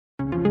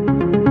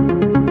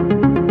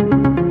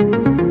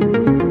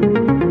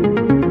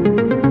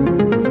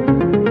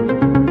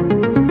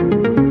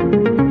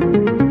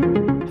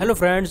Hello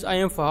friends, I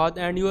am Fahad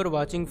and you are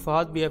watching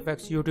Fahad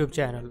VFX YouTube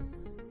channel.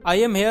 I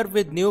am here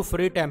with new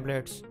free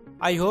templates.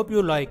 I hope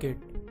you like it.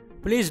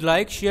 Please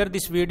like, share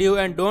this video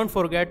and don't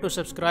forget to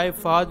subscribe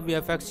Fahad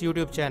VFX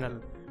YouTube channel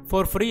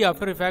for free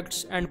After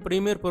Effects and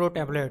Premiere Pro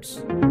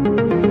templates.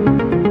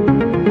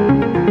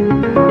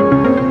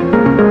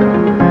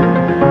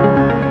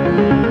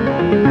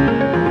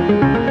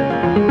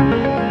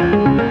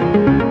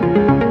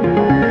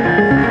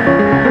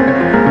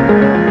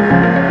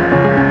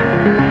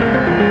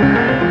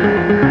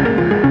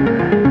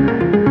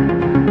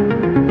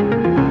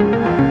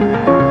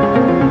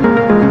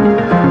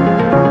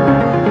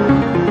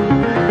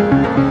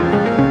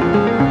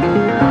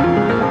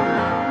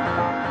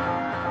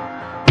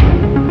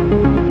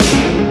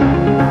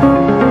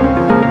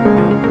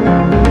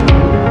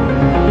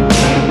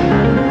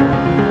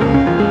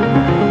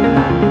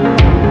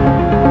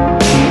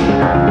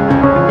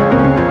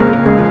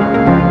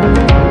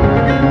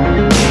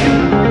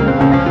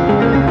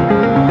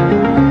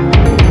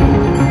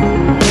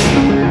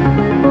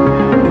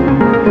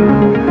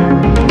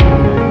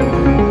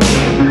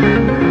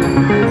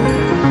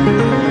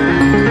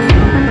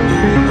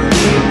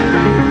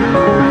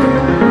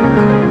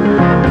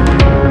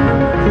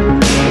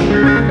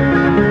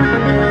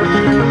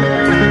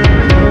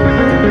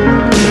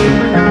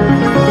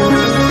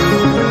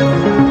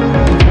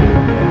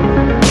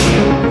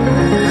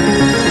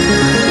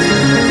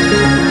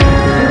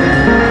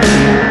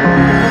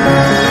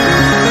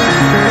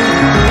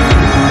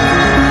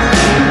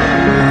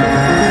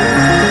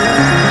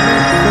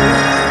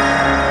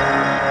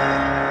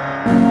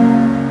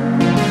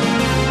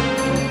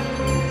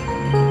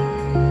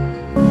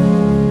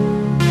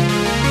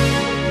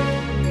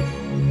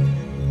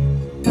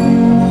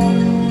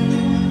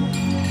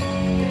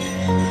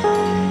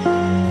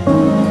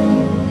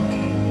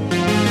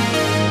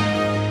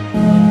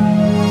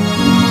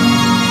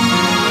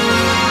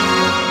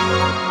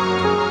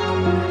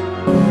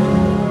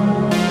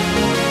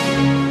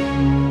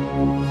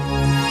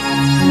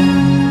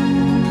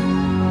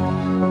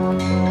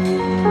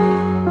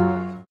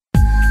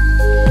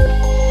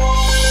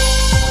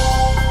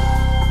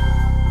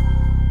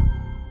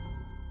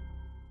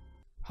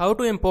 How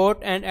to import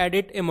and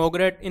edit a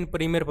Mogret in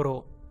Premiere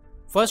Pro.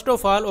 First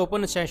of all,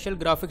 open Essential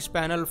Graphics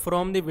panel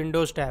from the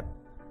Windows tab.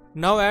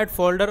 Now add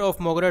folder of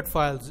Mogret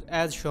files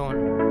as shown.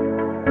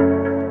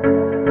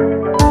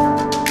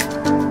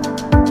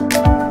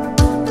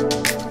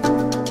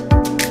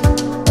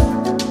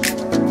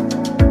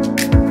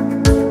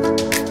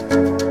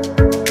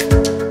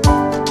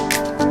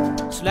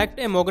 Select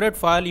a Mogret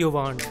file you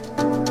want.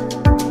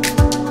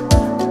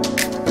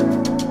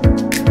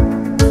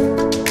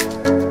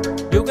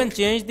 You can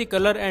change the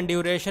color and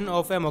duration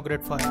of a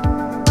Mogret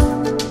file.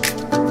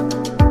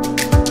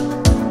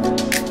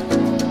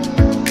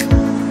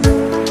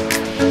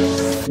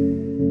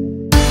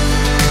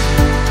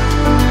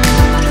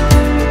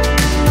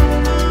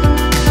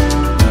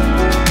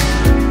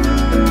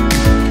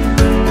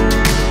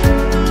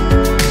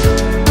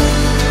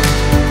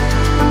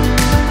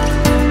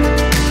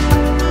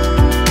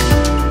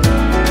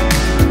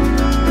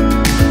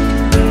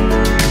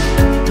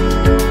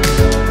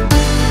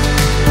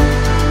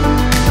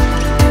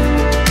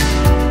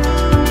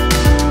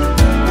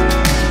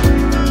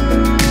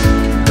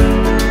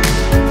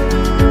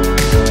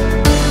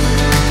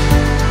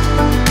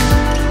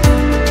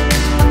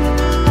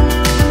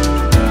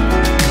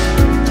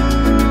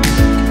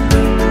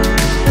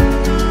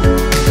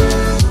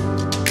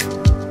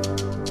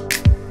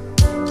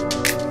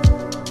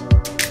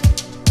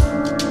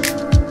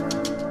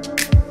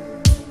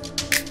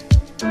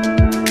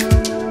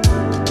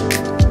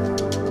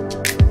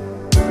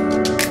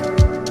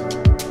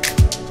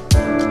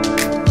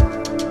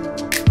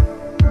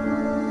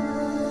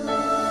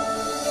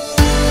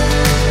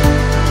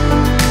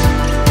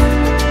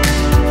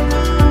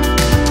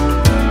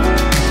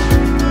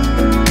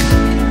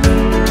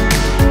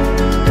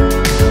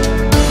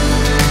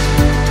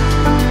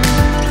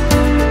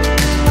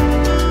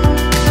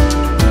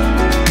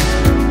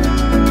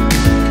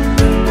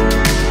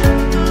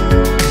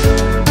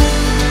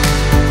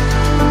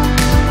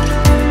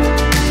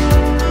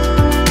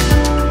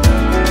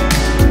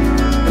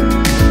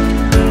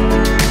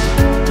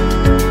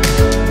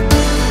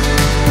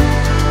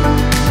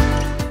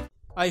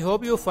 I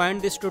hope you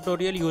find this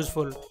tutorial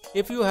useful.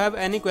 If you have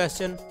any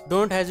question,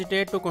 don't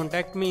hesitate to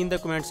contact me in the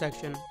comment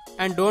section.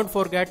 And don't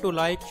forget to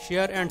like,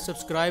 share and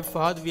subscribe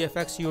Fahad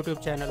VFX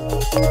YouTube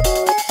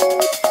channel.